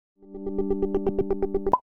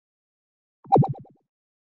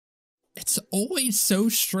It's always so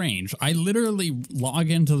strange. I literally log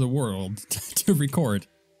into the world to record,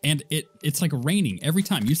 and it's like raining every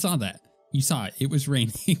time. You saw that. You saw it. It was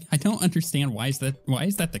raining. I don't understand why is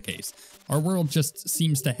that the case? Our world just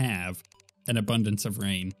seems to have an abundance of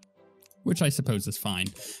rain, which I suppose is fine,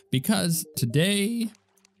 because today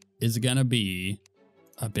is gonna be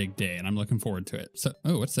a big day, and I'm looking forward to it. So,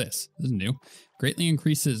 oh, what's this? This is new. Greatly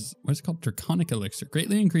increases, what's it called? Draconic Elixir.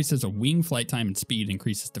 Greatly increases a wing flight time and speed,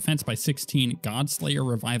 increases defense by 16. Godslayer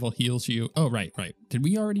Revival heals you. Oh, right. Did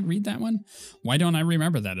we already read that one? Why don't I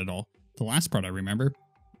remember that at all? The last part I remember,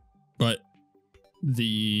 but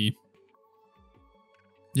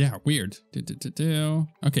yeah, weird.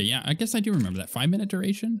 Okay, yeah, I guess I do remember that. 5-minute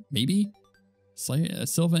duration, maybe?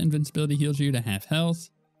 Silva invincibility heals you to half health.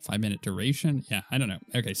 5-minute duration. Yeah, I don't know.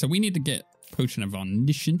 Okay, so we need to get Potion of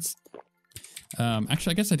Omniscience.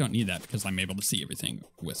 Actually, I guess I don't need that because I'm able to see everything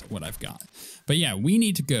with what I've got. But yeah, we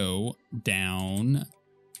need to go down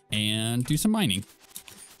and do some mining.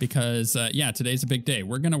 Because, yeah, today's a big day.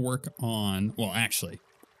 We're going to work on... Well, actually,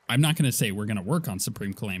 I'm not going to say we're going to work on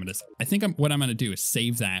Supreme Calamitous. I think what I'm going to do is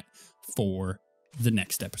save that for the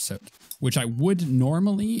next episode. Which I would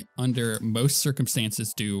normally, under most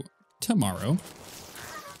circumstances, do tomorrow.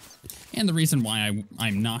 And the reason why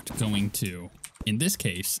I'm not going to, in this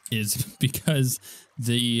case, is because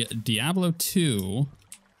the Diablo 2...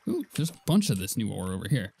 Ooh, there's a bunch of this new ore over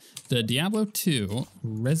here. The Diablo 2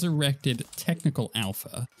 Resurrected Technical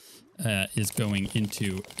Alpha is going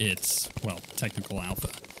into its, well, Technical Alpha.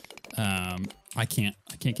 I can't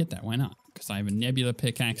get that. Why not? Because I have a Nebula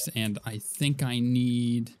pickaxe, and I think I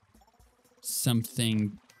need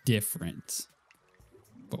something different.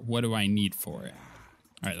 But what do I need for it?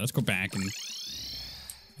 All right, let's go back, and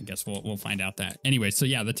I guess we'll find out that. Anyway, so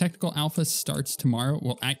yeah, the Technical Alpha starts tomorrow.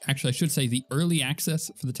 Well, actually, I should say the early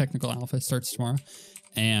access for the Technical Alpha starts tomorrow,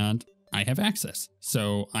 and I have access.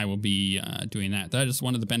 So I will be doing that. That is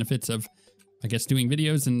one of the benefits of, I guess, doing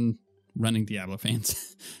videos and running Diablo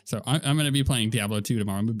fans. So I'm going to be playing Diablo 2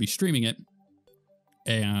 tomorrow. I'm going to be streaming it,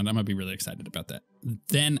 and I'm going to be really excited about that.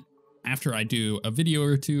 Then after I do a video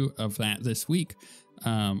or two of that this week,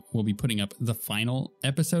 we'll be putting up the final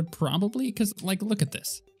episode probably, because, like, look at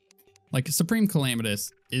this. Like, Supreme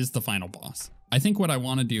Calamitous is the final boss. I think what I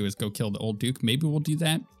want to do is go kill the old Duke. Maybe we'll do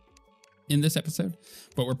that in this episode,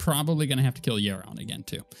 but we're probably going to have to kill Yharon again,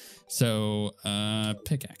 too. So,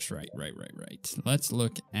 pickaxe, right. Let's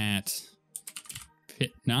look at...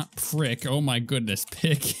 not prick. Oh, my goodness,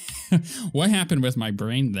 pick. What happened with my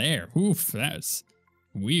brain there? Oof, that's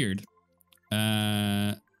weird.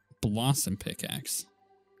 Blossom pickaxe.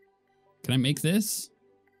 Can I make this?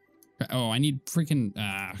 Oh, I need freaking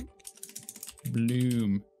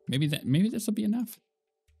bloom. Maybe this will be enough.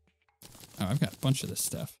 Oh, I've got a bunch of this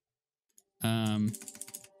stuff.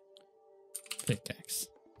 Pickaxe.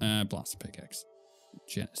 Blossom pickaxe.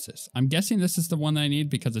 Genesis. I'm guessing this is the one that I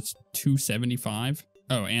need because it's 275.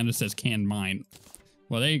 Oh, and it says can mine.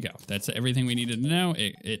 Well, there you go. That's everything we needed to know.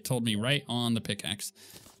 It told me right on the pickaxe.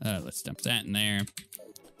 Let's dump that in there.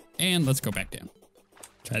 And let's go back down.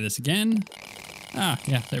 Try this again. Ah,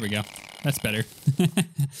 yeah, there we go. That's better.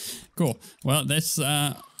 Cool. Well, this,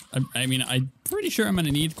 I mean, I'm pretty sure I'm going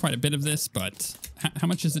to need quite a bit of this, but how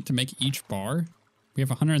much is it to make each bar? We have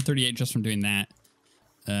 138 just from doing that.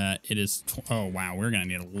 It is, oh, wow, we're going to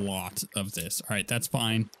need a lot of this. All right, that's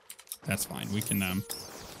fine. That's fine. We can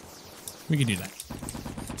do that.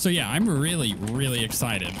 So yeah, I'm really, really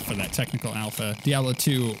excited for that Technical Alpha. Diablo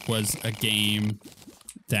 2 was a game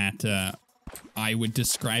that I would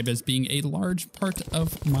describe as being a large part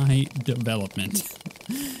of my development.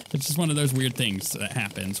 It's just one of those weird things that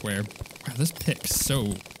happens where, wow, this picks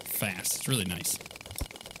so fast. It's really nice.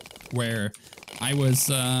 Where I was,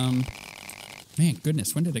 man,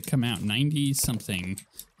 goodness, when did it come out? 90 something.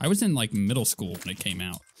 I was in like middle school when it came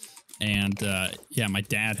out. And yeah, my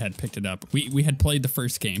dad had picked it up. We had played the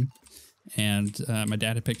first game, and my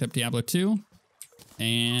dad had picked up Diablo 2,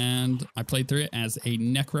 and I played through it as a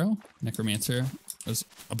necromancer. It was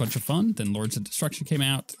a bunch of fun. Then Lords of Destruction came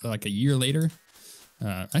out like a year later.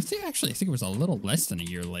 I think it was a little less than a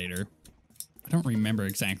year later. I don't remember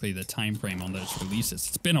exactly the time frame on those releases.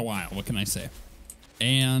 It's been a while. What can I say?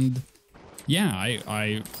 And yeah,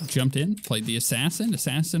 I jumped in, played the Assassin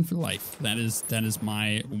for life. That is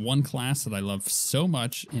my one class that I love so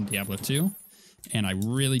much in Diablo 2, and I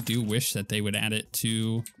really do wish that they would add it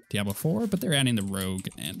to Diablo 4, but they're adding the Rogue,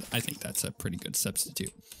 and I think that's a pretty good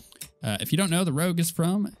substitute. If you don't know, the Rogue is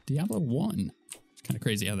from Diablo 1. It's kind of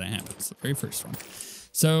crazy how that happens, the very first one.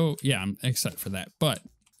 So yeah, I'm excited for that, but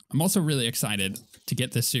I'm also really excited to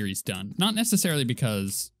get this series done. Not necessarily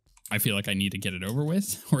because I feel like I need to get it over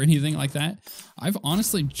with or anything like that. I've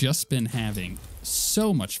honestly just been having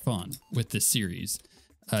so much fun with this series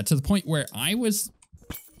to the point where I was,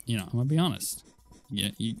 you know, I'm gonna be honest.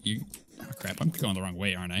 Yeah, oh crap, I'm going the wrong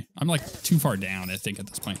way, aren't I? I'm like too far down, I think, at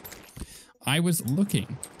this point. I was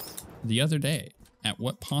looking the other day at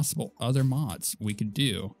what possible other mods we could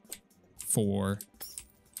do for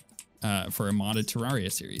a modded Terraria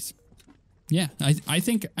series. Yeah, I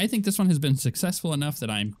think this one has been successful enough that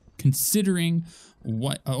I'm considering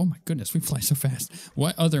what, oh my goodness, we fly so fast,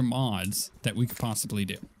 what other mods that we could possibly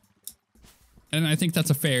do. And I think that's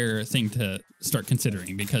a fair thing to start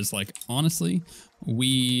considering because, like, honestly,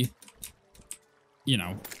 we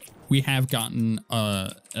have gotten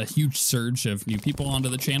a huge surge of new people onto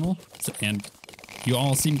the channel, and you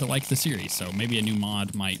all seem to like the series, so maybe a new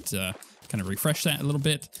mod might kind of refresh that a little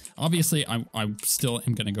bit. Obviously, I still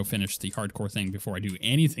am going to go finish the hardcore thing before I do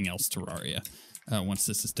anything else Terraria once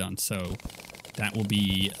this is done, so that will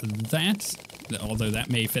be that. Although that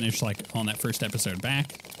may finish like on that first episode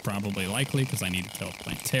back, probably likely, because I need to kill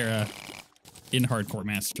Plantera in hardcore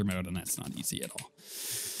master mode, and that's not easy at all.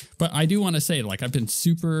 But I do want to say, like, I've been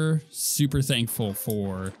super, super thankful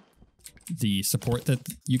for the support that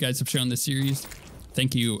you guys have shown this series.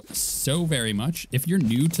 Thank you so very much. If you're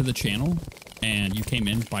new to the channel and you came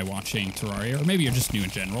in by watching Terraria, or maybe you're just new in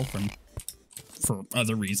general for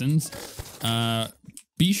other reasons,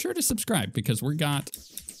 be sure to subscribe because we got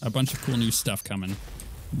a bunch of cool new stuff coming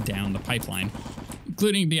down the pipeline,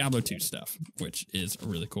 including Diablo 2 stuff, which is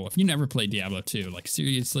really cool. If you never played Diablo 2, like,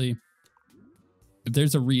 seriously,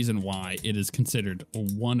 there's a reason why it is considered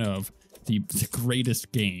one of the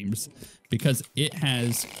greatest games, because it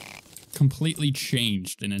has completely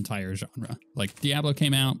changed an entire genre. Like, Diablo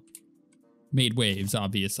came out, made waves,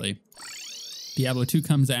 obviously. Diablo 2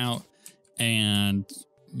 comes out, and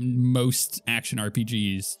most action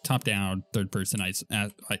RPGs, top-down, third-person,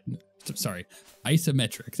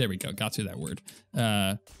 isometric, there we go, got through that word.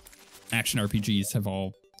 Action RPGs have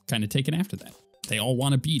all kind of taken after that. They all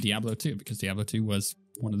want to be Diablo 2 because Diablo 2 was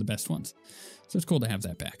one of the best ones. So it's cool to have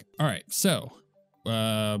that back. All right, so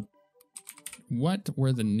what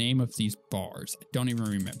were the name of these bars? I don't even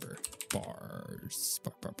remember. Bars.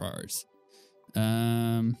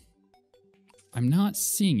 I'm not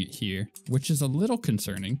seeing it here, which is a little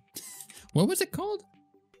concerning. What was it called?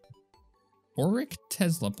 Auric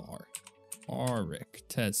Tesla bar. Auric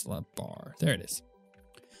Tesla bar. There it is.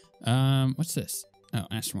 What's this? Oh,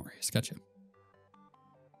 Astromorius. Gotcha.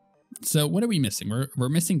 So what are we missing? We're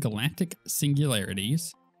missing galactic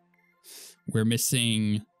singularities. We're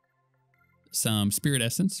missing some spirit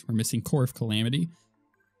essence. We're missing core of calamity.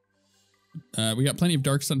 We got plenty of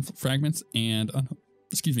dark sun fragments and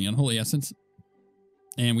unholy essence.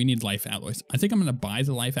 And we need life alloys. I think I'm going to buy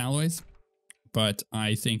the life alloys, but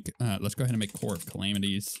I think let's go ahead and make core of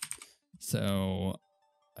calamities. So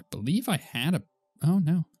I believe I had a, oh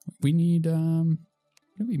no, we need, what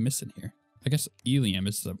are we missing here? I guess Elium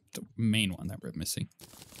is the main one that we're missing.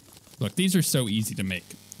 Look, these are so easy to make.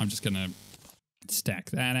 I'm just going to stack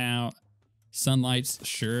that out. Sunlights,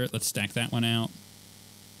 sure. Let's stack that one out.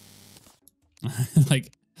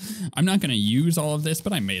 Like, I'm not going to use all of this,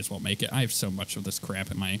 but I may as well make it. I have so much of this crap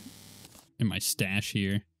in my stash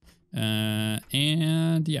here.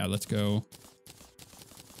 And yeah, let's go.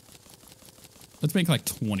 Let's make like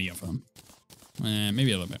 20 of them.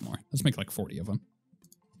 Maybe a little bit more. Let's make like 40 of them.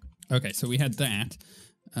 Okay, so we had that.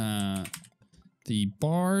 The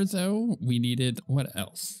bar, though, we needed what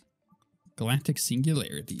else? Galactic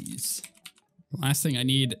singularities. The last thing I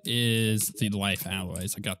need is the life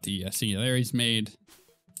alloys. I got the singularities made.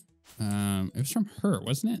 It was from her,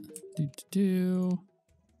 wasn't it?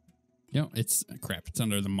 No, it's crap. It's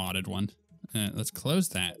under the modded one. Let's close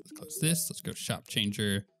that. Let's close this. Let's go shop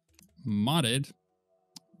changer. Modded.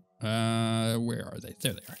 Where are they?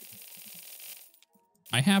 There they are.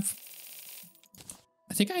 I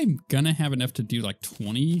think I'm gonna have enough to do like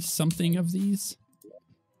 20 something of these.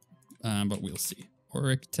 But we'll see.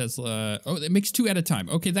 Auric, Tesla. Oh, it makes 2 at a time.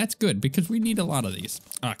 Okay, that's good because we need a lot of these.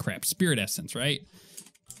 Ah, crap. Spirit essence, right?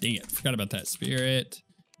 Dang it. Forgot about that. Spirit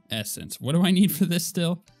essence. What do I need for this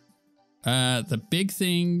still? The big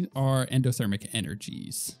thing are endothermic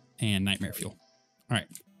energies and nightmare fuel. All right.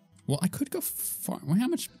 Well, I could go far. Well, how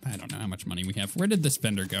much? I don't know how much money we have. Where did this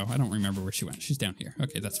vendor go? I don't remember where she went. She's down here.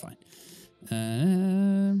 Okay, that's fine.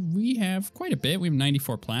 We have quite a bit. We have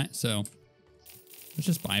 94 plat, so let's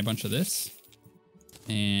just buy a bunch of this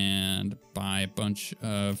and buy a bunch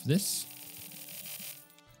of this.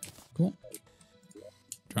 Cool.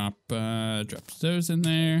 Drop those in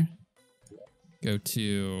there. Go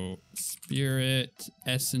to spirit,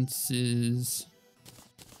 essences.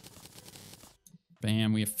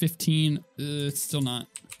 Bam, we have 15. It's still not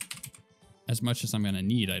as much as I'm gonna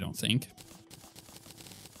need, I don't think.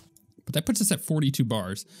 But that puts us at 42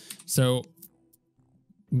 bars. So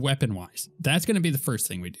weapon-wise, that's gonna be the first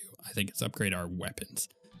thing we do. I think is upgrade our weapons.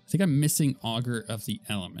 I think I'm missing Augur of the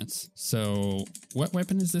Elements. So what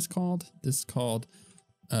weapon is this called? This is called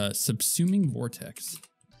Subsuming Vortex.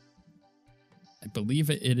 I believe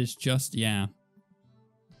it is just, yeah.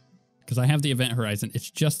 Because I have the Event Horizon.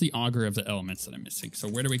 It's just the Augur of the Elements that I'm missing. So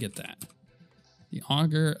where do we get that? The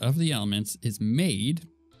Augur of the Elements is made.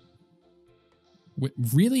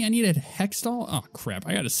 Really? I needed Hextall? Oh, crap.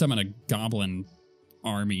 I got to summon a goblin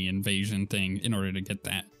army invasion thing in order to get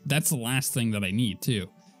that. That's the last thing that I need, too.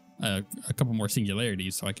 A couple more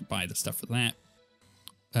singularities so I can buy the stuff for that.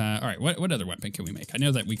 All right, what other weapon can we make? I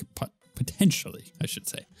know that we could potentially, I should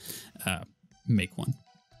say, make one.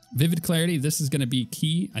 Vivid Clarity, this is going to be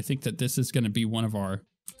key. I think that this is going to be one of our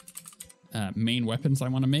main weapons I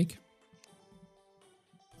want to make.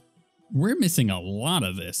 We're missing a lot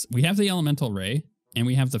of this. We have the Elemental Ray, and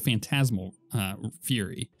we have the Phantasmal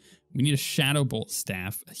Fury. We need a Shadow Bolt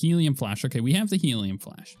Staff, a Helium Flash. Okay, we have the Helium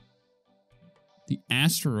Flash. The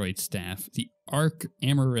Asteroid Staff, the Arc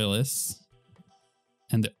Amaryllis,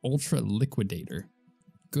 and the Ultra Liquidator.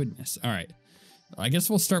 Goodness. All right. I guess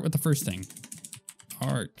we'll start with the first thing.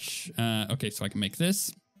 Arch. Okay, so I can make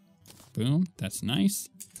this. Boom. That's nice.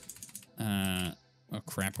 Oh,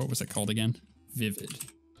 crap. What was it called again? Vivid.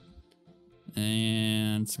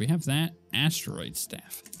 And so we have that. Asteroid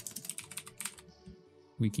Staff.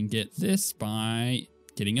 We can get this by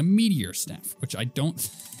getting a Meteor Staff, which I don't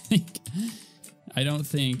think...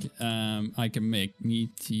 I can make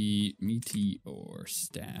Meteor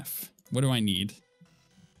Staff. What do I need?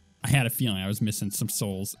 I had a feeling I was missing some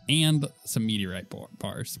souls and some meteorite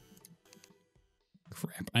bars.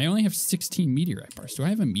 Crap. I only have 16 meteorite bars. Do I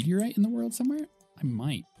have a meteorite in the world somewhere? I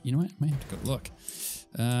might. You know what? I might have to go look.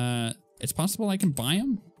 It's possible I can buy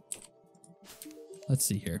them. Let's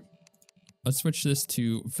see here. Let's switch this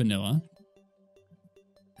to vanilla.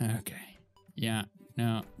 Okay. Yeah.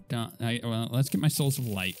 No. Don't. Well, let's get my Souls of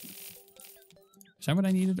Light. Is that what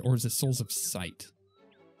I needed? Or is it Souls of Sight?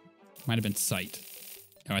 Might have been Sight.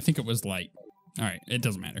 No, I think it was Light. All right. It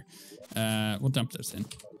doesn't matter. We'll dump those in.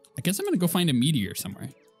 I guess I'm going to go find a meteor somewhere.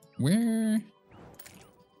 Where?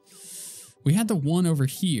 We had the one over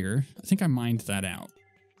here. I think I mined that out.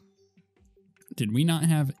 Did we not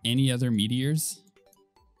have any other meteors?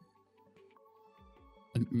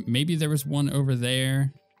 Maybe there was one over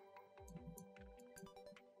there.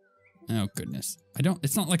 Oh, goodness.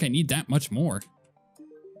 It's not like I need that much more.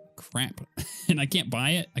 Crap. And I can't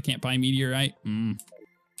buy it? I can't buy meteorite? All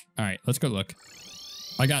right, let's go look.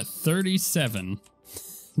 I got 37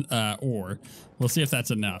 ore. We'll see if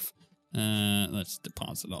that's enough. Let's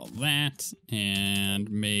deposit all that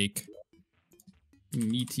and make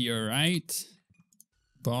meteorite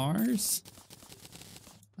bars.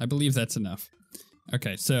 I believe that's enough.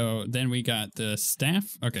 Okay, so then we got the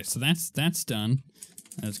staff. Okay, so that's done.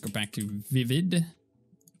 Let's go back to Vivid.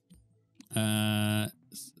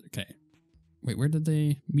 Okay. Wait, where did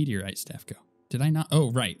the meteorite staff go? Did I not?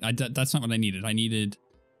 Oh, right. That's not what I needed. I needed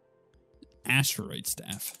asteroid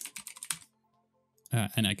staff.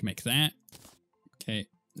 And I can make that. Okay.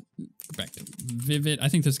 Go back to Vivid. I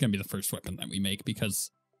think this is going to be the first weapon that we make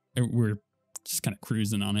because we're just kind of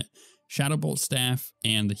cruising on it. Shadow Bolt staff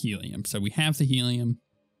and the helium. So we have the helium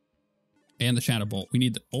and the Shadow Bolt. We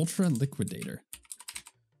need the Ultra Liquidator.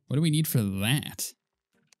 What do we need for that?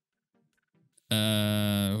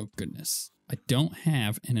 Oh, goodness. I don't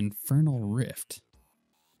have an Infernal Rift.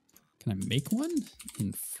 Can I make one?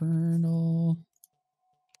 Infernal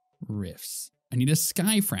Rifts. I need a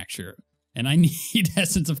Sky Fracture. And I need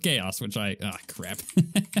Essence of Chaos, which oh, crap.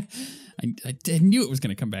 I knew it was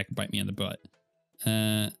going to come back and bite me in the butt.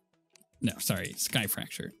 No, sorry. Sky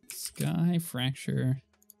Fracture. Sky Fracture.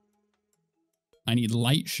 I need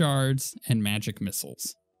Light Shards and Magic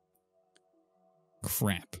Missiles.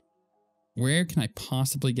 Crap. Where can I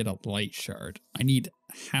possibly get a Light Shard? I need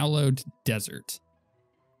Hallowed Desert.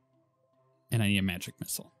 And I need a Magic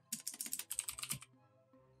Missile.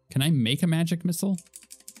 Can I make a Magic Missile?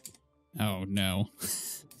 Oh, no.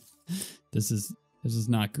 This is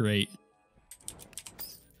not great.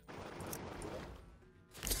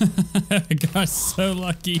 I got so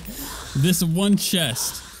lucky. This one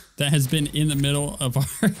chest that has been in the middle of our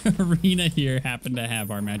arena here happened to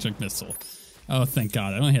have our Magic Missile. Oh, thank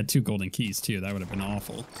God. I only had 2 golden keys, too. That would have been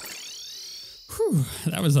awful. Whew,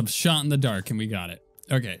 that was a shot in the dark, and we got it.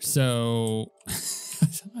 Okay, so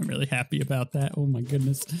I'm really happy about that. Oh my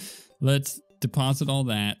goodness. Let's deposit all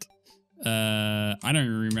that. I don't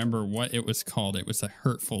even remember what it was called. It was a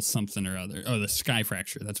hurtful something or other. Oh, the sky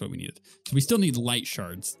fracture. That's what we needed. So we still need light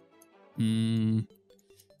shards. The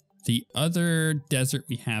other desert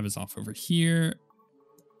we have is off over here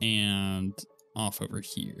and off over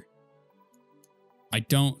here. I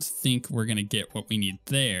don't think we're going to get what we need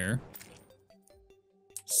there.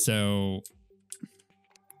 So,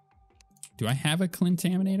 do I have a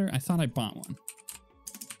Clintaminator? I thought I bought one.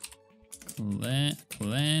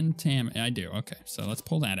 I do. Okay, so let's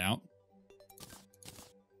pull that out.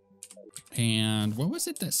 And what was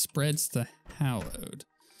it that spreads the hallowed?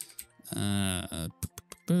 I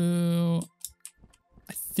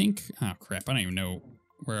think, oh crap, I don't even know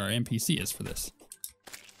where our NPC is for this.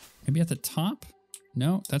 Maybe at the top?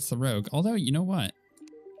 No, that's the rogue. Although, you know what?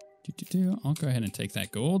 I'll go ahead and take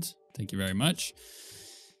that gold. Thank you very much.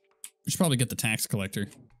 We should probably get the tax collector.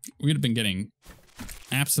 We would have been getting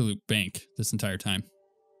absolute bank this entire time.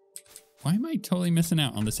 Why am I totally missing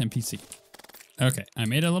out on this NPC? Okay, I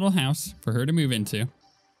made a little house for her to move into.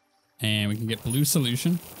 And we can get blue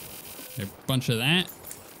solution. Get a bunch of that.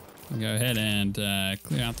 We'll go ahead and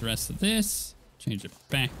clear out the rest of this. Change it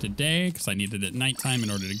back to day because I needed it at nighttime in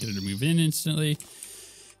order to get her to move in instantly.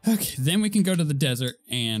 Okay, then we can go to the desert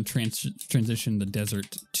and transition the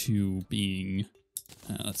desert to being,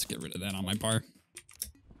 let's get rid of that on my bar,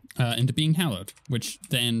 into being hallowed, which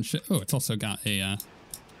then, oh, it's also got a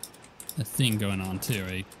thing going on too,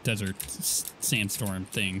 a desert sandstorm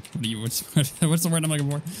thing. What's the word I'm looking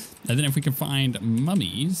for? And then if we can find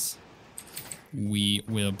mummies, we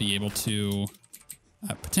will be able to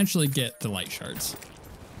potentially get the light shards.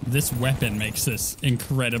 This weapon makes this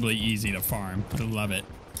incredibly easy to farm. I love it.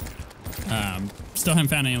 Still haven't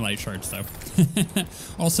found any light shards though.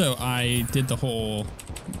 Also, I did the whole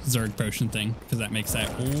Zerg potion thing because that makes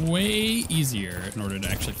that way easier in order to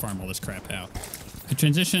actually farm all this crap out. I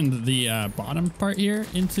transitioned the bottom part here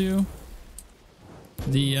into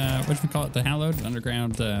the, whatchamacallit, the hallowed,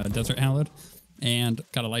 underground desert hallowed, and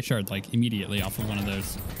got a light shard like immediately off of one of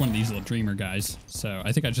these little dreamer guys. So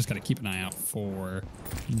I think I just got to keep an eye out for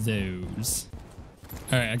those.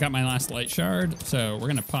 All right, I got my last light shard, so we're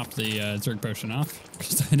gonna pop the Zerg potion off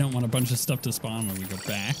because I don't want a bunch of stuff to spawn when we go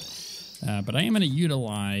back. But I am gonna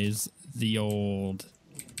utilize the old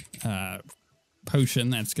potion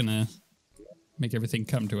that's gonna make everything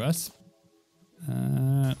come to us.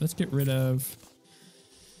 Let's get rid of,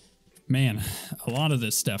 man, a lot of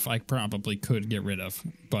this stuff I probably could get rid of,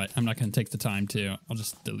 but I'm not gonna take the time to. I'll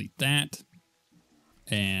just delete that.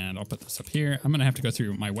 And I'll put this up here. I'm going to have to go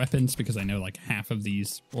through my weapons because I know like half of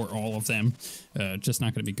these or all of them just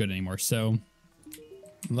not going to be good anymore. So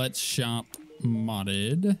let's shop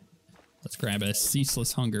modded. Let's grab a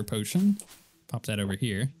ceaseless hunger potion. Pop that over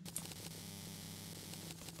here.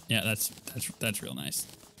 Yeah, that's real nice.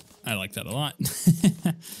 I like that a lot.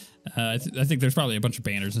 I think there's probably a bunch of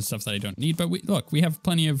banners and stuff that I don't need. But look, we have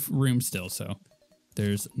plenty of room still. So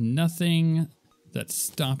there's nothing that's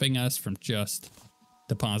stopping us from just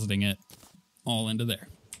depositing it all into there.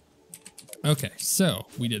 Okay, so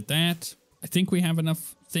we did that. I think we have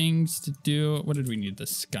enough things to do. What did we need? The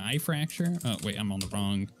sky fracture? Oh, wait, I'm on the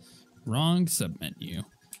wrong submenu.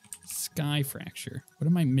 Sky fracture. What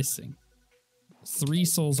am I missing? 3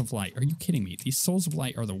 souls of light. Are you kidding me? These souls of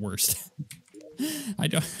light are the worst. I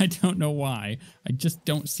don't know why. I just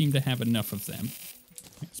don't seem to have enough of them.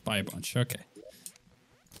 Let's buy a bunch. Okay.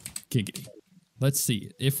 Giggity. Let's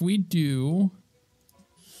see. If we do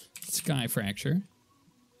sky fracture,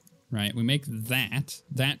 right? We make that.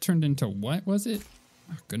 That turned into what was it?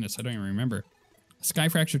 Oh, goodness, I don't even remember. Sky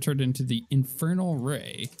fracture turned into the infernal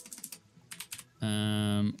ray,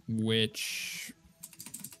 which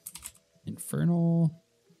infernal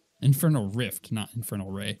rift, not infernal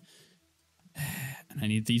ray. And I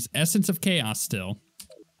need these essence of chaos still.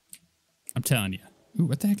 I'm telling you. Ooh,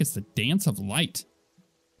 what the heck is the dance of light?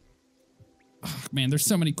 Oh, man, there's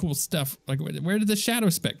so many cool stuff. Like, where did the shadow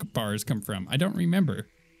spec bars come from? I don't remember.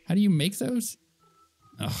 How do you make those?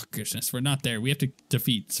 Oh, goodness, we're not there. We have to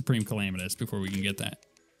defeat Supreme Calamitous before we can get that.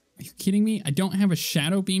 Are you kidding me? I don't have a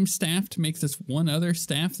Shadow Beam staff to make this one other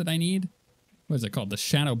staff that I need? What is it called? The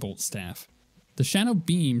Shadow Bolt staff. The Shadow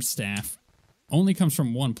Beam staff only comes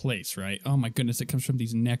from one place, right? Oh my goodness, it comes from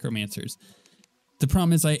these necromancers. The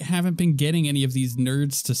problem is I haven't been getting any of these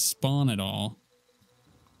nerds to spawn at all.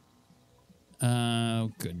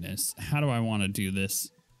 Oh, goodness. How do I want to do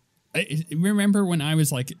this? Remember when I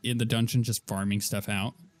was, like, in the dungeon just farming stuff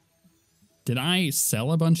out? Did I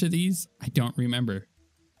sell a bunch of these? I don't remember.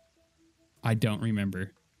 I don't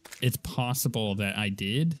remember. It's possible that I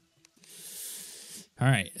did. All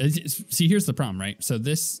right. See, here's the problem, right? So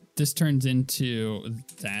this turns into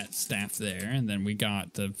that staff there, and then we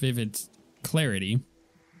got the vivid clarity.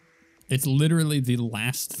 It's literally the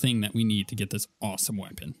last thing that we need to get this awesome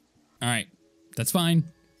weapon. All right. That's fine.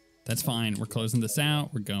 That's fine. We're closing this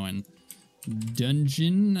out. We're going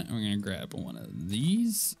dungeon. We're going to grab one of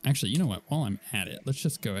these. Actually, you know what? While I'm at it, let's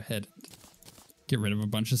just go ahead and get rid of a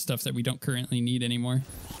bunch of stuff that we don't currently need anymore.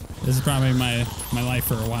 This is probably my life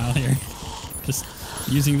for a while here. Just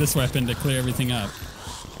using this weapon to clear everything up.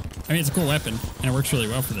 I mean, it's a cool weapon, and it works really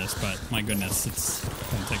well for this, but my goodness, it's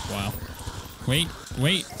going to take a while. Wait.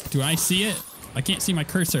 Do I see it? I can't see my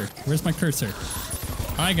cursor. Where's my cursor?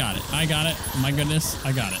 I got it. My goodness,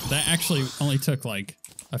 I got it. That actually only took like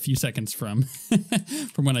a few seconds from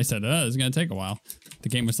when I said, oh, this is going to take a while. The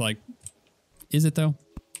game was like, is it though?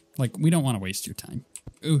 Like, we don't want to waste your time.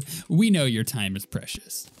 Ooh, we know your time is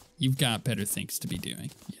precious. You've got better things to be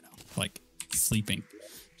doing, you know, like sleeping.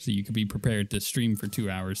 So you could be prepared to stream for 2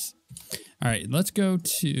 hours. All right, let's go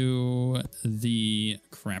to the,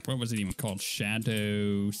 crap, what was it even called?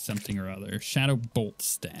 Shadow something or other. Shadow Bolt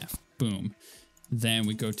Staff. Boom. Then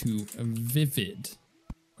we go to Vivid.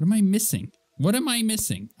 What am I missing? What am I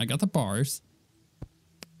missing? I got the bars.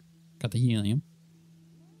 Got the helium.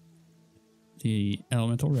 The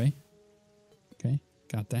elemental ray. Okay,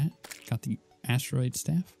 got that. Got the asteroid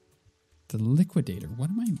staff. The liquidator. What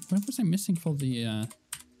was I missing for the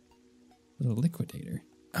liquidator?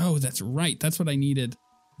 Oh, that's right. That's what I needed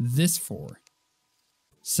this for.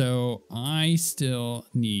 So I still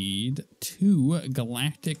need 2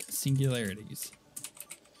 galactic singularities.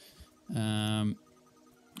 Crap,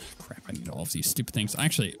 I need all of these stupid things.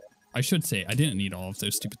 Actually, I should say I didn't need all of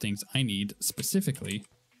those stupid things. I need specifically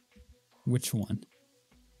which one?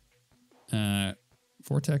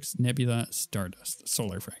 Vortex, Nebula, Stardust.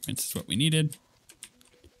 Solar fragments is what we needed.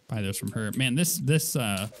 Buy those from her. Man, this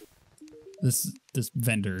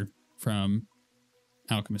vendor from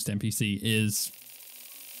Alchemist NPC is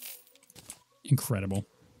incredible.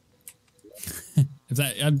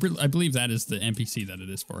 I believe that is the NPC that it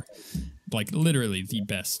is for. Like literally the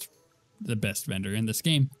best vendor in this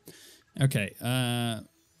game. Okay,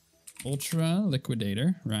 Ultra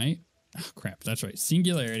Liquidator, right? Oh crap, that's right.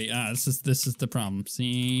 Singularity. This is the problem.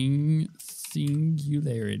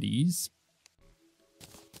 Singularities.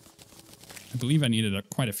 I believe I needed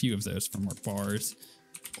quite a few of those for more bars.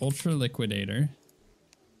 Ultra Liquidator.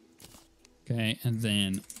 Okay, and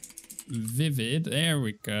then Vivid. There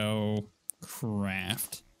we go.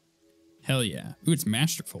 Craft. Hell yeah. Ooh, it's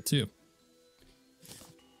masterful too.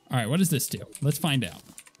 All right, what does this do? Let's find out.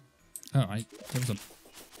 Oh, there was a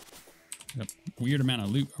weird amount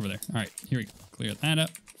of loot over there. All right, here we go. Clear that up.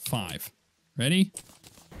 5. Ready?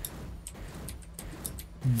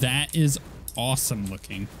 That is awesome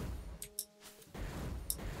looking.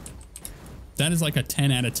 That is like a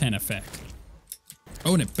 10 out of 10 effect.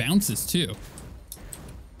 Oh, and it bounces too.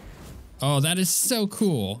 Oh, that is so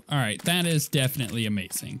cool. All right, that is definitely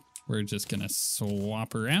amazing. We're just gonna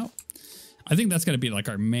swap her out. I think that's gonna be like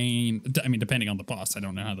our main, I mean, depending on the boss. I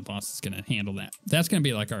don't know how the boss is gonna handle that. That's gonna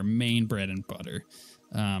be like our main bread and butter.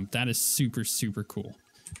 That is super, super cool. All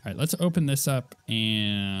right, let's open this up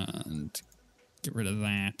and get rid of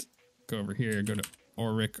that. Go over here, go to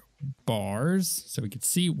Auric bars so we could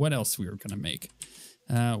see what else we were gonna make.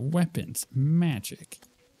 Weapons, magic,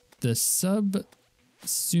 the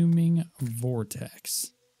subsuming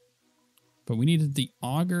vortex. But we needed the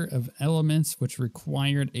auger of elements, which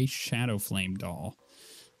required a shadow flame doll.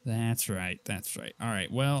 That's right. That's right. All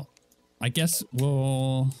right. Well, I guess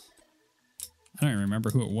we'll... I don't even remember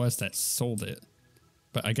who it was that sold it.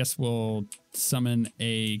 But I guess we'll summon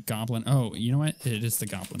a goblin. Oh, you know what? It is the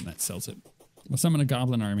goblin that sells it. We'll summon a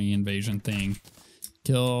goblin army invasion thing.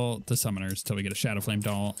 Kill the summoners till we get a shadow flame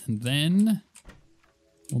doll. And then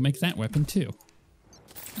we'll make that weapon too.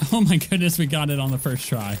 Oh my goodness, we got it on the first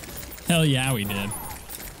try. Hell yeah, we did.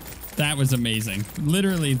 That was amazing.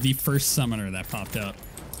 Literally the first summoner that popped up.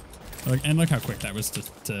 And look how quick that was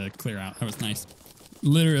to clear out. That was nice.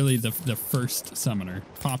 Literally the first summoner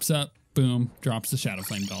pops up, boom, drops the shadow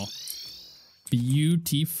flame doll.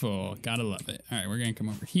 Beautiful. Gotta love it. All right, we're gonna come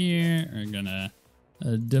over here. We're gonna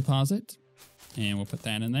deposit, and we'll put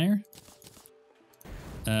that in there.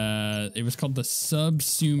 It was called the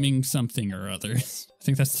subsuming something or other. I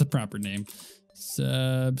think that's the proper name.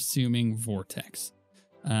 Subsuming vortex.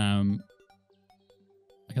 I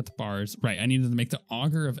got the bars. Right, I needed to make the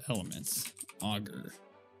auger of elements. Auger.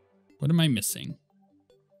 What am I missing?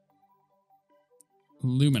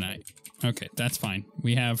 Luminite. Okay, that's fine.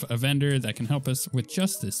 We have a vendor that can help us with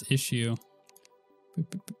just this issue.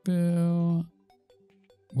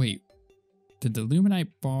 Wait. Did the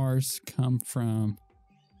Luminite bars come from?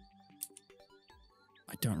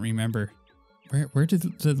 I don't remember. Where did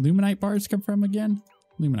the Luminite bars come from again?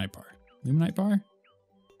 Luminite bar. Luminite bar?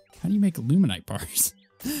 How do you make Luminite bars?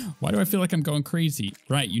 Why do I feel like I'm going crazy?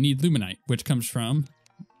 Right, you need Luminite, which comes from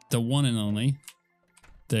the one and only,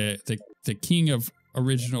 the king of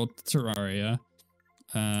original Terraria,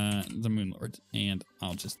 the Moon Lord. And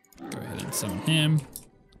I'll just go ahead and summon him,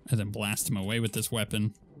 and then blast him away with this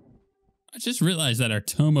weapon. I just realized that our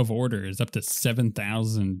Tome of Order is up to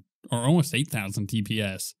 7,000 or almost 8,000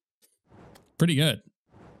 DPS. Pretty good.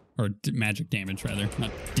 Or magic damage, rather.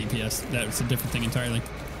 Not DPS. That's a different thing entirely.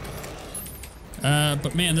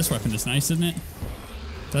 But man, this weapon is nice, isn't it?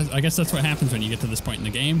 I guess that's what happens when you get to this point in the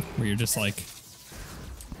game, where you're just like,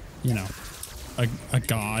 you know, a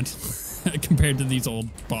god compared to these old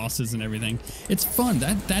bosses and everything. It's fun.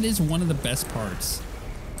 That is one of the best parts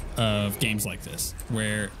of games like this,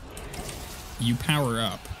 where you power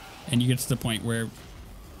up and you get to the point where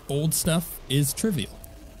old stuff is trivial.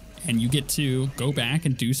 And you get to go back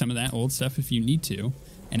and do some of that old stuff if you need to.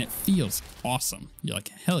 And it feels awesome. You're like,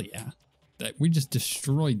 hell yeah. We just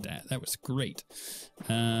destroyed that. That was great.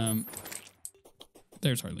 There's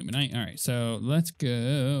our Luminite. All right, so let's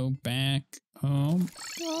go back home.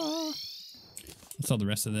 Let's sell the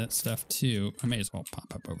rest of that stuff too. I may as well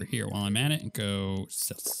pop up over here while I'm at it and go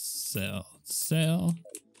sell.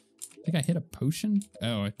 I think I hit a potion.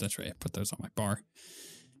 Oh, that's right. I put those on my bar.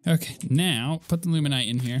 Okay, now put the Luminite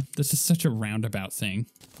in here. This is such a roundabout thing.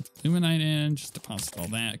 Put the Luminite in, just deposit all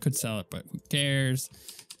that. I could sell it, but who cares?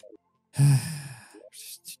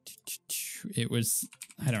 It was,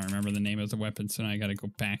 I don't remember the name of the weapon, so now I gotta go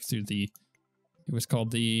back through it was called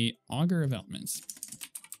the Augur of Elements.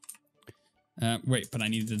 Wait, but I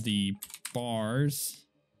needed the bars.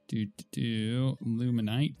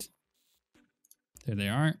 Luminite. There they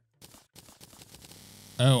are.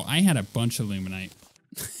 Oh, I had a bunch of Luminite.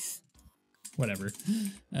 Whatever.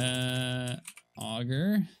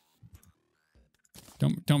 Augur.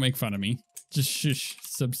 Don't make fun of me. Just shush.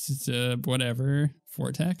 Whatever.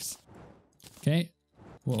 Vortex. Okay.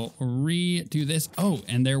 We'll redo this. Oh,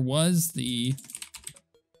 and there was the...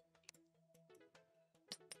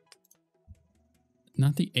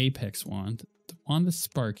 Not the Apex wand. The wand of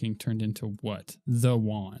sparking turned into what? The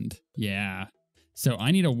wand. Yeah. So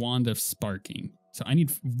I need a wand of sparking. So I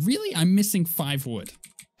need... Really? I'm missing 5 wood.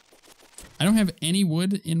 I don't have any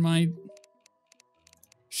wood in my...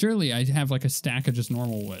 Surely I have like a stack of just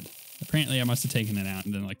normal wood. Apparently I must have taken it out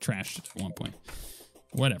and then like trashed it at one point.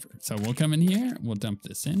 Whatever. So we'll come in here. We'll dump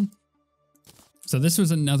this in. So this was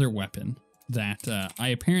another weapon that I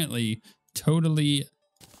apparently totally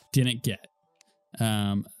didn't get.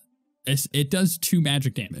 It does 2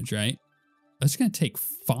 magic damage, right? It's going to take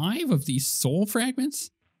 5 of these soul fragments?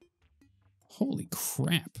 Holy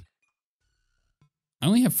crap. I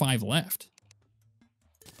only have 5 left.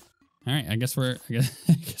 All right, I guess we're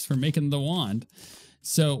making the wand.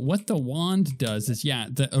 So what the wand does is, yeah,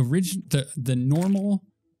 the normal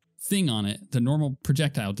thing on it, the normal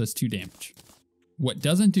projectile does 2 damage. What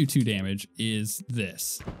doesn't do 2 damage is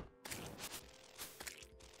this.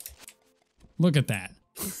 Look at that.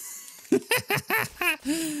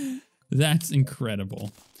 That's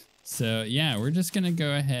incredible. So yeah, we're just gonna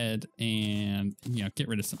go ahead and, you know, get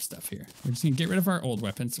rid of some stuff here. We're just gonna get rid of our old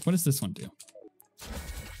weapons. What does this one do?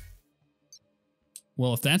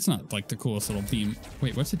 Well, if that's not like the coolest little beam.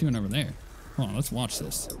 Wait, what's it doing over there? Hold on, let's watch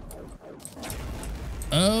this.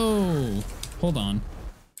 Oh, hold on.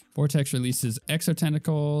 Vortex releases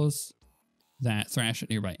exotentacles that thrash at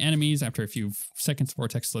nearby enemies. After a few seconds,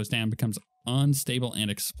 Vortex slows down, becomes unstable, and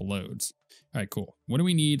explodes. All right, cool. What do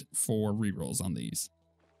we need for rerolls on these?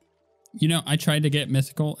 You know, I tried to get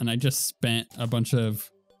mythical, and I just spent a bunch of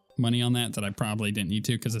money on that I probably didn't need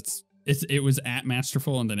to, because it was at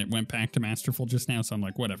Masterful, and then it went back to Masterful just now, so I'm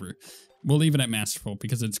like, whatever. We'll leave it at Masterful,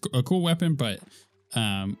 because it's a cool weapon, but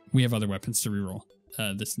we have other weapons to reroll.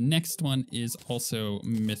 This next one is also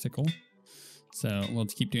mythical, so we'll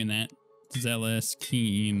keep doing that. Zealous,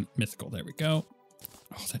 Keen, Mythical. There we go.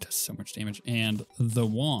 Oh, that does so much damage. And the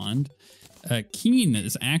wand. Keen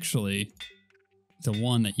is actually the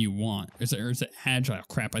one that you want. Is it Agile?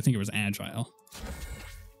 Crap, I think it was Agile.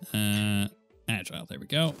 Agile, there we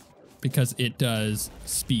go. Because it does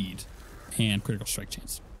speed and critical strike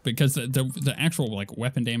chance. Because the actual like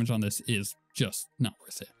weapon damage on this is just not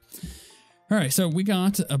worth it. All right, so we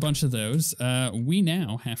got a bunch of those. We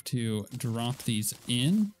now have to drop these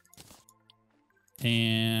in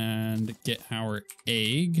and get our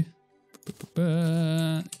egg. Get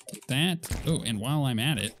that. Oh, and while I'm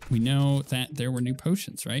at it, we know that there were new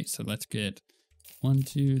potions, right? So let's get 1,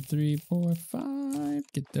 2, 3, 4,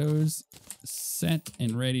 5. Get those set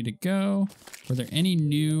and ready to go. Were there any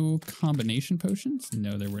new combination potions?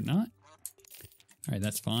 No, there were not. All right,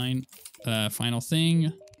 that's fine. Final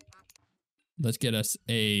thing. Let's get us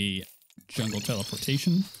a jungle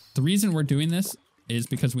teleportation. The reason we're doing this is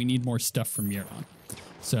because we need more stuff from Yharon.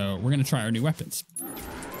 So we're going to try our new weapons.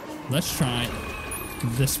 Let's try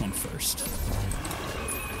this one first.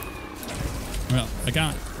 Well, I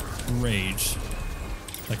got Rage,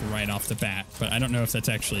 like right off the bat, but I don't know if that's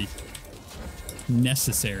actually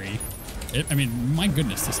necessary. I mean, my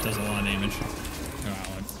goodness, this does a lot of damage.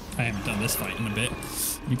 Wow, I haven't done this fight in a bit.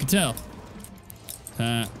 You can tell.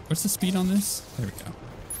 What's the speed on this? There we go.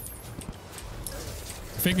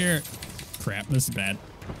 Figure, crap, this is bad.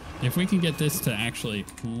 If we can get this to actually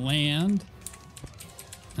land,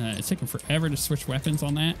 it's taking forever to switch weapons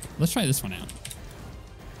on that. Let's try this one out.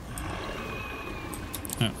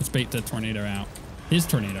 Oh, let's bait the tornado out. His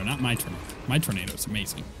tornado, not my tornado. My tornado is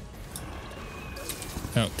amazing.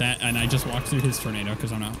 Oh, and I just walked through his tornado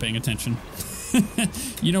because I'm not paying attention.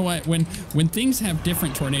 You know what? When things have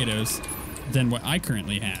different tornadoes than what I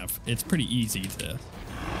currently have, it's pretty easy to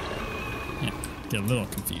get a little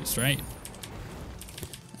confused, right?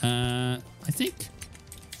 I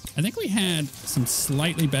think we had some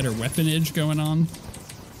slightly better weaponage going on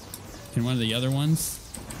in one of the other ones.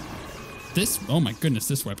 Oh my goodness,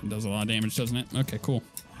 this weapon does a lot of damage, doesn't it? Okay, cool.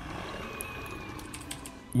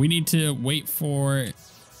 We need to wait for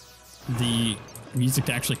the music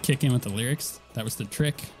to actually kick in with the lyrics. That was the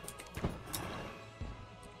trick.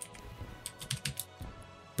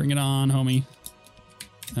 Bring it on, homie.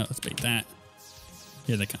 Oh, let's bait that.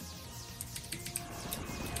 Here they come.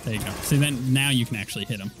 There you go. See, then now you can actually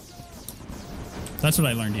hit them. That's what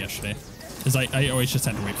I learned yesterday. Is I always just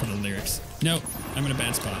had to wait for the lyrics. Nope, I'm in a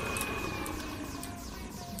bad spot.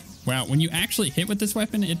 Wow, when you actually hit with this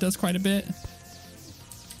weapon, it does quite a bit.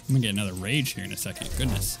 I'm gonna get another Rage here in a second.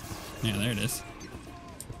 Goodness. Yeah, there it is.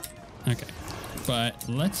 Okay. But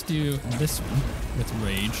let's do this one with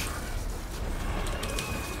Rage.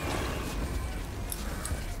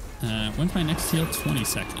 When's my next heal? 20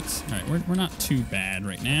 seconds. All right, we're not too bad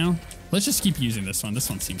right now. Let's just keep using this one. This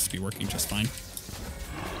one seems to be working just fine.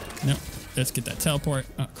 Nope. Let's get that teleport.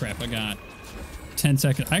 Oh, crap. I got 10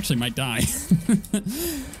 seconds. I actually might die.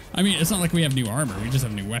 I mean, it's not like we have new armor. We just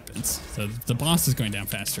have new weapons. So the boss is going down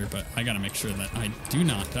faster, but I got to make sure that I do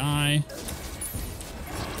not die.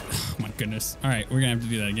 Oh, my goodness. All right, we're going to have to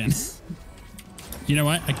do that again. You know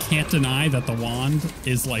what? I can't deny that the wand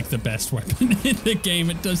is like the best weapon in the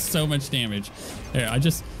game. It does so much damage. There, I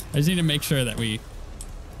just need to make sure that we,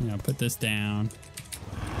 put this down.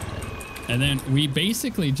 And then we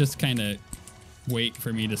basically just kind of wait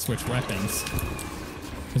for me to switch weapons.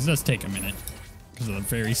 Because it does take a minute because of the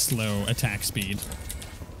very slow attack speed.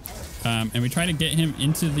 And we try to get him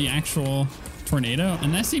into the actual tornado,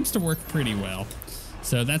 and that seems to work pretty well.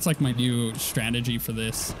 So that's like my new strategy for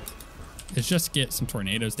this. Is just get some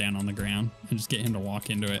tornadoes down on the ground and just get him to walk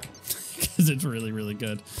into it because it's really, really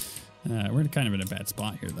good. We're kind of in a bad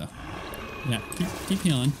spot here, though. Yeah, keep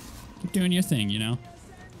healing. Keep doing your thing, You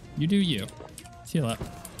do you. Let's heal up.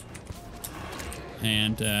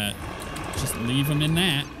 And just leave him in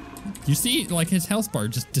that. You see, like, his health bar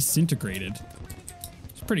just disintegrated.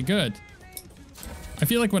 It's pretty good. I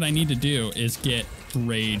feel like what I need to do is get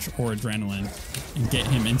Rage or Adrenaline and get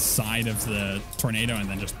him inside of the tornado and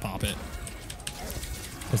then just pop it.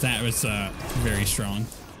 Because that was very strong.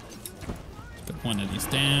 Put one of these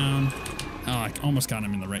down. Oh, I almost got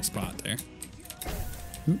him in the right spot there.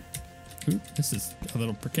 Ooh, this is a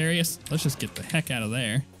little precarious. Let's just get the heck out of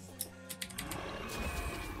there.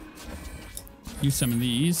 Use some of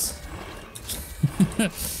these.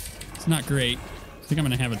 It's not great. I think I'm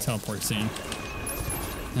going to have a teleport soon.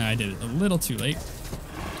 No, I did it a little too late.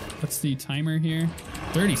 What's the timer here?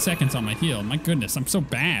 30 seconds on my heal. My goodness, I'm so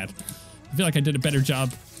bad. I feel like I did a better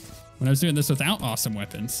job when I was doing this without awesome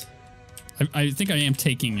weapons. I think I am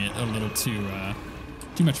taking it a little too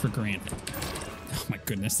much for granted. Oh my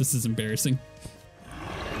goodness, this is embarrassing.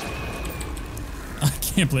 I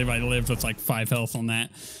can't believe I lived with like 5 health on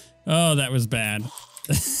that. Oh, that was bad.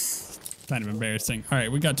 Kind of embarrassing. All right,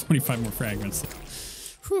 we got 25 more fragments.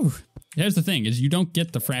 Whew. Here's the thing, is you don't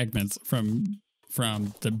get the fragments from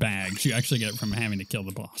the bags. You actually get it from having to kill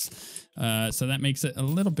the boss. So that makes it a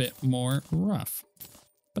little bit more rough.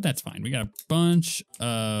 But that's fine. We got a bunch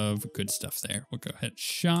of good stuff there. We'll go ahead and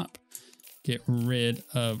shop. Get rid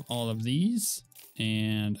of all of these.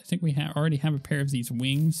 And I think we already have a pair of these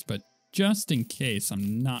wings, but just in case,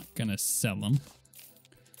 I'm not going to sell them.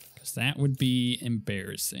 Because that would be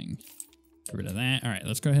embarrassing. Get rid of that. All right,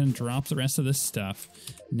 let's go ahead and drop the rest of this stuff.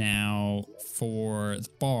 Now for the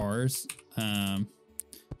bars,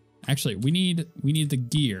 actually we need the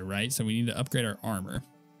gear, right? So we need to upgrade our armor.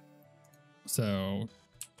 So,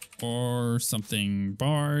 or something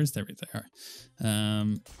bars, there we are.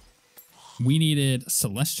 We needed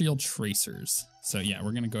celestial tracers. So yeah,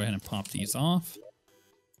 we're gonna go ahead and pop these off.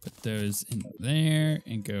 Put those in there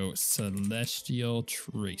and go celestial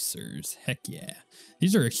tracers. Heck yeah.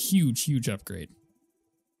 These are a huge, huge upgrade.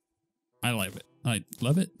 I love it. I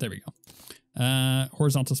love it. There we go.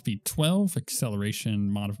 Horizontal speed 12,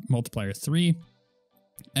 acceleration multiplier 3.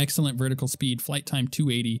 Excellent vertical speed, flight time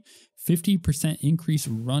 280, 50% increase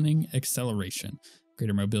running acceleration.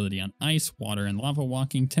 Greater mobility on ice, water, and lava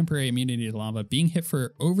walking. Temporary immunity to lava. Being hit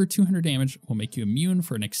for over 200 damage will make you immune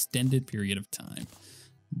for an extended period of time.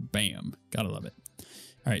 Bam. Gotta love it.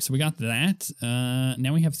 All right, so we got that.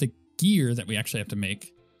 Now we have the gear that we actually have to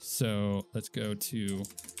make. So let's go to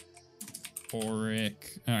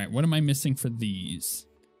Auric. All right, what am I missing for these?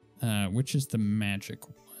 Which is the magic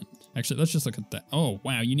one? Actually, let's just look at that. Oh,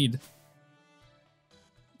 wow, you need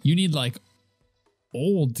like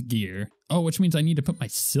old gear. Oh, which means I need to put my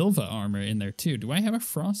Silva armor in there too. Do I have a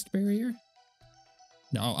frost barrier?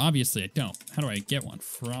 No, obviously I don't. How do I get one?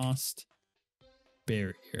 Frost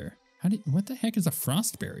barrier. What the heck is a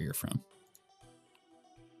frost barrier from?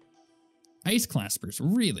 Ice claspers,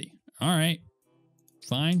 really? All right,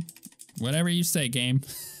 fine. Whatever you say, game.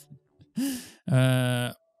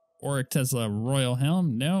 Auric Tesla Royal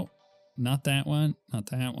Helm. No, not that one. Not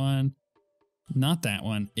that one. Not that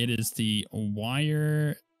one. It is the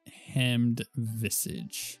wire hemmed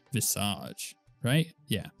visage, right?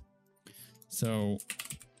 Yeah. So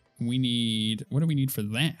we need, what do we need for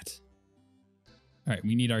that? All right,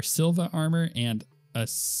 we need our Silva armor and a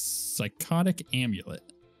psychotic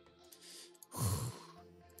amulet. All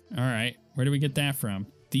right, where do we get that from?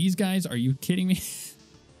 These guys, are you kidding me?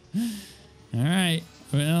 All right,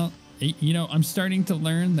 well, you know, I'm starting to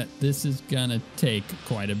learn that this is gonna take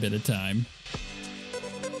quite a bit of time.